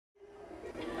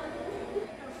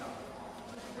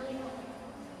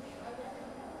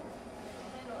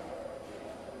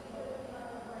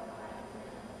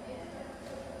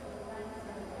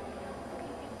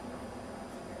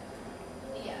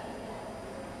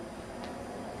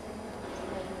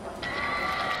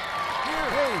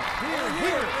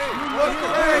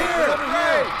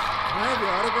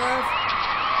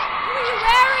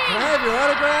have your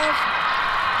autograph?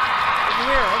 Over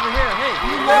here, over here. Hey,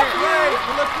 You look great.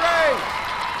 You look great.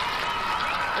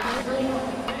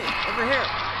 over here.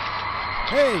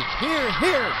 Hey, here.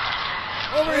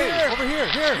 Over here. Over here.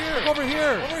 Here. Look over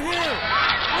here. Over here.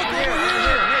 Look over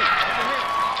here.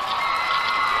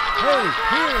 Hey,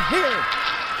 Hey, here.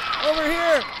 Over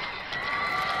here.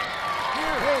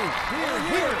 Here. Hey,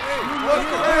 here. You look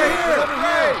great. You look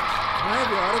great. Can I have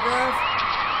your autograph?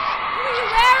 What are you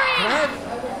wearing? Can I have...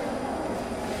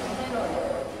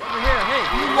 over here. Hey,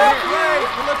 You look great.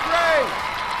 You look great.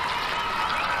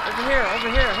 over here, over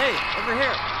here. Hey, over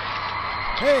here.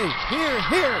 Hey,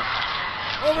 here.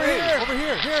 Over here. Over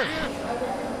here. Here.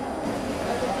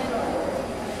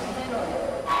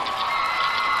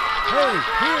 Hey,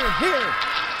 here.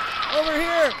 Over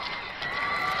here.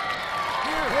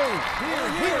 Here. Hey,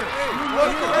 here. You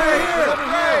look great. You look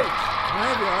great. Can I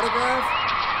have your autograph?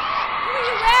 What are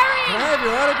you wearing? Can I have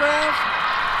your autograph?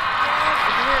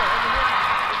 Over here,